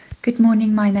Good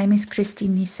morning, my name is Christi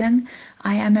Niesing.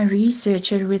 I am a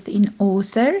researcher within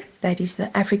Author, that is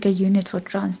the Africa Unit for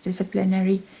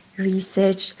Transdisciplinary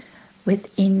Research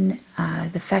within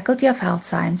the Faculty of Health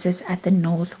Sciences at the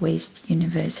Northwest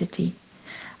University.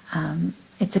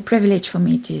 It's a privilege for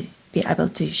me to be able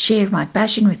to share my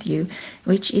passion with you,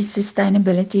 which is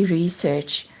sustainability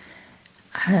research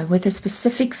with a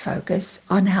specific focus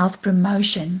on health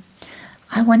promotion.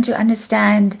 I want to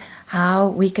understand how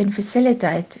we can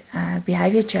facilitate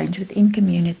behavior change within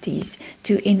communities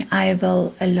to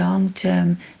enable a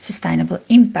long-term sustainable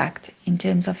impact in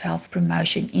terms of health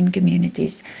promotion in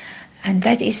communities. And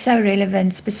that is so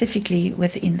relevant specifically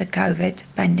within the COVID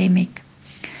pandemic.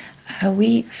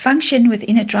 We function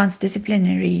within a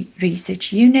transdisciplinary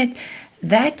research unit.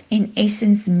 That in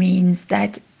essence means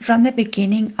that from the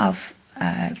beginning of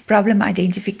problem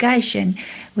identification,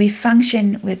 we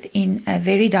function within a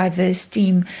very diverse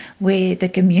team where the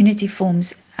community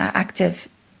forms an active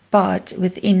part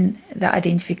within the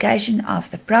identification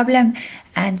of the problem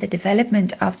and the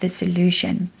development of the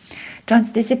solution.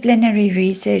 Transdisciplinary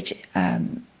research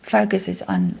focuses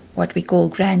on what we call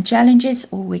grand challenges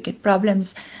or wicked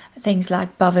problems, things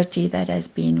like poverty that has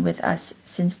been with us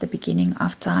since the beginning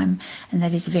of time and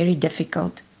that is very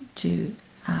difficult to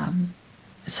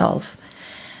solve.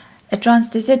 A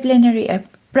transdisciplinary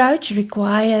approach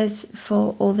requires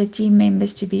for all the team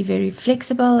members to be very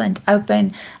flexible and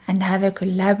open and have a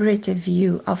collaborative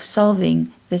view of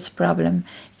solving this problem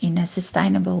in a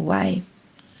sustainable way.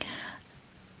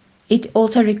 It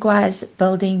also requires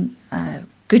building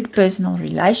good personal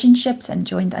relationships and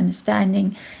joint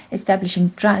understanding,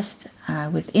 establishing trust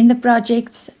within the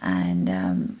projects,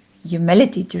 and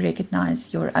humility to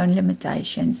recognize your own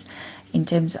limitations in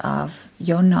terms of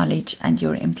your knowledge and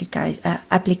your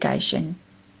application.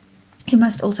 You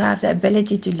must also have the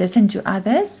ability to listen to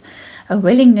others, a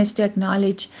willingness to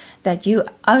acknowledge that you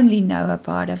only know a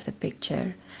part of the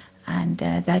picture, and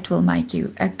that will make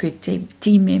you a good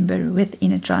team member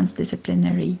within a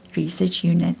transdisciplinary research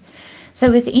unit.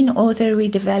 So within Author, we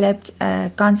developed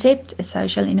a concept, a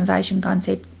social innovation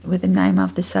concept with the name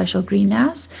of the social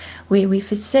greenhouse, where we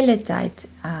facilitate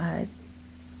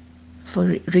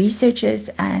for researchers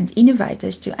and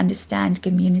innovators to understand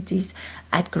communities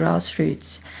at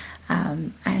grassroots.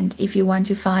 And if you want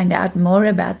to find out more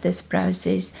about this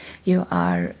process, you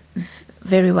are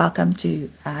very welcome to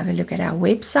have a look at our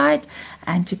website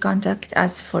and to contact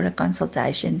us for a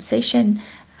consultation session.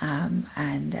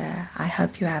 And I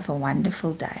hope you have a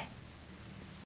wonderful day.